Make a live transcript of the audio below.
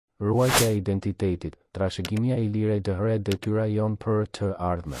Ruajtja e identitetit, trashëgimia e Ilire detyra jonë për të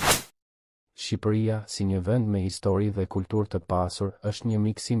ardhmen. Shqipëria, si një vend me histori dhe kulturë të pasur, është një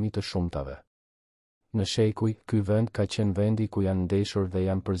miksim i të shumtave. Në shekuj, ky vend ka qenë vendi ku janë ndeshur dhe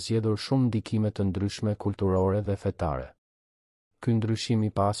janë përzgjedhur shumë ndikime të ndryshme kulturore dhe fetare. Ky ndryshim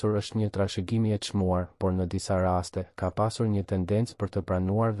i pasur është një trashëgimi e çmuar, por në disa raste ka pasur një tendencë për të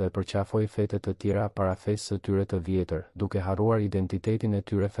pranuar dhe përqafoj fete të tjera para fesë së tyre të vjetër, duke harruar identitetin e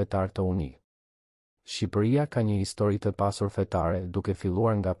tyre fetar të unikë. Shqipëria ka një histori të pasur fetare, duke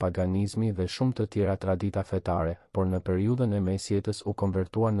filluar nga paganizmi dhe shumë të tjera tradita fetare, por në periudhën e mesjetës u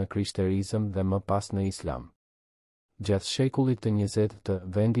konvertua në krishterizëm dhe më pas në islam. Gjatë shekullit të 20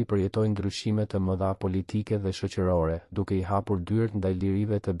 vendi përjetoi ndryshime të mëdha politike dhe shoqërore, duke i hapur dyert ndaj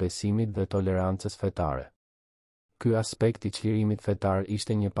lirive të besimit dhe tolerancës fetare. Ky aspekt i çlirimit fetar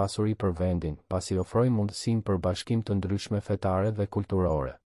ishte një pasuri për vendin, pasi ofroi mundësinë për bashkim të ndryshme fetare dhe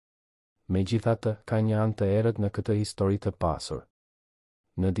kulturore. Megjithatë, ka një anë të errët në këtë histori të pasur.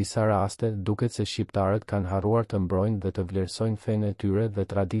 Në disa raste, duket se shqiptarët kanë harruar të mbrojnë dhe të vlerësojnë fenë e tyre dhe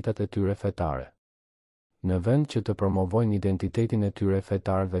traditat e tyre fetare. Në vend që të promovojnë identitetin e tyre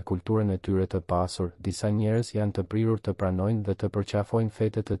fetar dhe kulturën e tyre të pasur, disa njerëz janë të prirur të pranojnë dhe të përqafojnë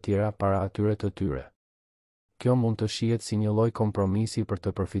fete të tjera para atyre të tyre. Kjo mund të shihet si një lloj kompromisi për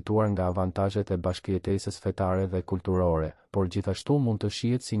të përfituar nga avantazhet e bashkëjetesës fetare dhe kulturore, por gjithashtu mund të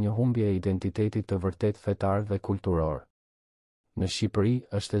shihet si një humbje e identitetit të vërtet fetar dhe kulturor. Në Shqipëri,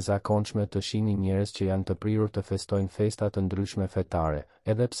 është e zakonshme të shihni njerëz që janë të prirur të festojnë festa të ndryshme fetare,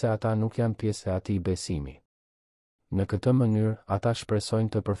 edhe pse ata nuk janë pjesë e atij besimi. Në këtë mënyrë, ata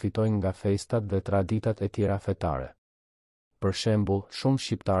shpresojnë të përfitojnë nga festat dhe traditat e tjera fetare. Për shembull, shumë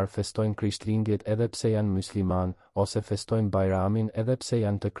shqiptar festojnë Krishtlindjet edhe pse janë musliman, ose festojnë Bajramin edhe pse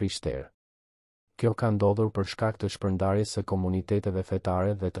janë të krishterë. Kjo ka ndodhur për shkak të shpërndarjes së komuniteteve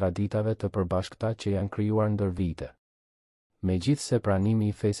fetare dhe traditave të përbashkëta që janë krijuar ndër vite. Megjithse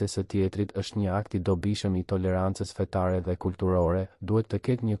pranimi i fesës së tjetrit është një akt i dobishëm i tolerancës fetare dhe kulturore, duhet të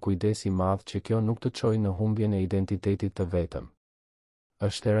ketë një kujdes i madh që kjo nuk të çojë në humbjen e identitetit të vetëm.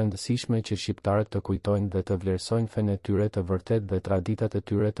 Është e rëndësishme që shqiptarët të kujtojnë dhe të vlerësojnë fenë e tyre të vërtetë dhe traditat e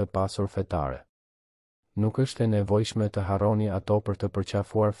tyre të pasur fetare. Nuk është e nevojshme të harroni ato për të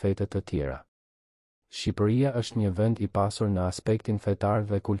përqafuar fete të tjera. Shqipëria është një vend i pasur në aspektin fetar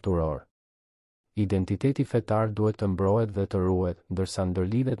dhe kulturor. Identiteti fetar duhet të mbrohet dhe të ruhet, ndërsa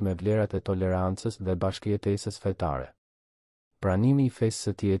ndërlidhet me vlerat e tolerancës dhe bashkëjetesës fetare. Pranimi i fesë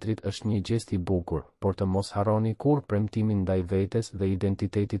së tjetrit është një gjest i bukur, por të mos harroni kurrë premtimin ndaj vetes dhe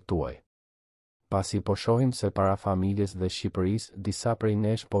identitetit tuaj. Pasi po shohim se para familjes dhe Shqipërisë, disa prej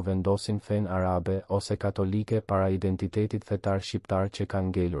nesh po vendosin fenë arabe ose katolike para identitetit fetar shqiptar që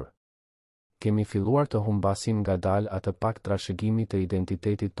kanë ngelur. Kemi filluar të humbasim ngadalë atë pak trashëgimi të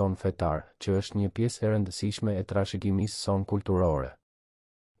identitetit ton fetar, që është një pjesë e rëndësishme e trashëgimisë son kulturore.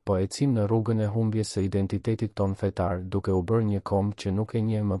 Po ecim në rrugën e humbjes së identitetit ton fetar, duke u bërë një kombë që nuk e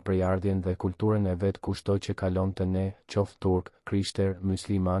njeh më prejardhjen dhe kulturën e vet kushdo që kalon të ne, qoftë turk, krishter,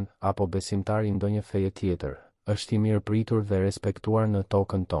 musliman apo besimtar i ndonjë feje tjetër, është i mirëpritur dhe respektuar në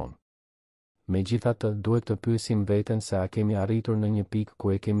tokën tonë. Megjithatë, duhet të pyesim veten se a kemi arritur në një pikë ku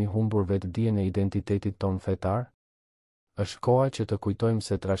e kemi humbur vetdijen e identitetit ton fetar? Është koha që të kujtojmë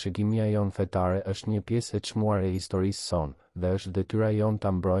se trashëgimia jonë fetare është një pjesë e çmuar e historisë sonë, dhe është detyra jonë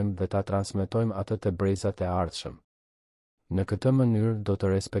ta mbrojmë dhe ta transmetojmë atë te brezat e ardhshëm. Në këtë mënyrë do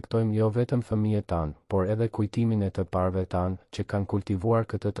të respektojmë jo vetëm fëmijët tanë, por edhe kujtimin e të parëve tanë që kanë kultivuar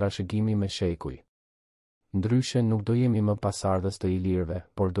këtë trashëgimi me shekuj. Ndryshe nuk do jemi më pasardhës të ilirëve,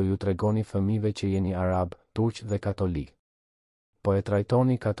 por do ju tregoni fëmijëve që jeni arab, turq dhe katolik. Po e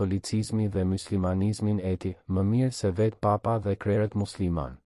trajtoni katolicizmi dhe muslimanizmin më mirë se vetë papa dhe krerët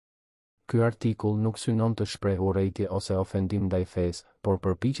musliman. Ky artikull nuk synon të shprehë urrëtie ose ofendim ndaj fesë, por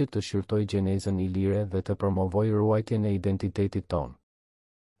përpiqet të shqyrtojë gjenezën ilire dhe të promovojë ruajtjen e identitetit ton.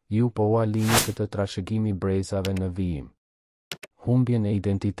 Ju po ua lini këtë trashëgimi brezave në vijim. Humbjen e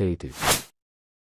identitetit.